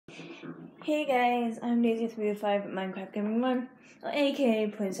Hey guys, I'm Daisy305 at Minecraft Gaming Mom, aka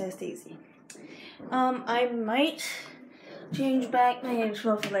Princess Daisy. I might change back my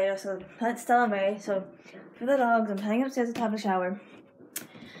intro for later, so that's still on May. So for the dogs, I'm heading upstairs to have a shower.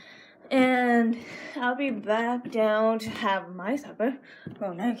 And I'll be back down to have my supper.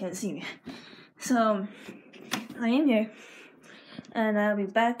 Oh, now you can't see me. So I am here. And I'll be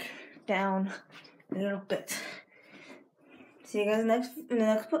back down in a little bit. See you guys in the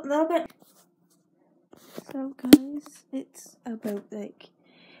next little bit. So guys, it's about like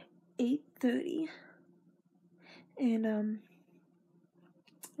 8:30, and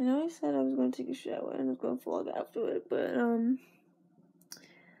I know I said I was going to take a shower and I was going to vlog after it, but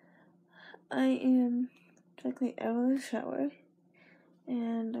I am technically out of the shower,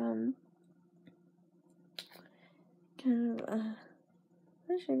 and kind of I'm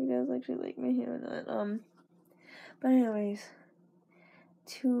not sure if you guys actually like my hair or not, but anyways,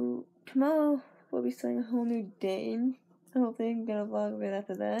 tomorrow we'll be starting a whole new day. I don't think I'm gonna vlog right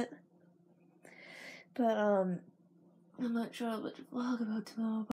after that, but I'm not sure what to vlog about tomorrow.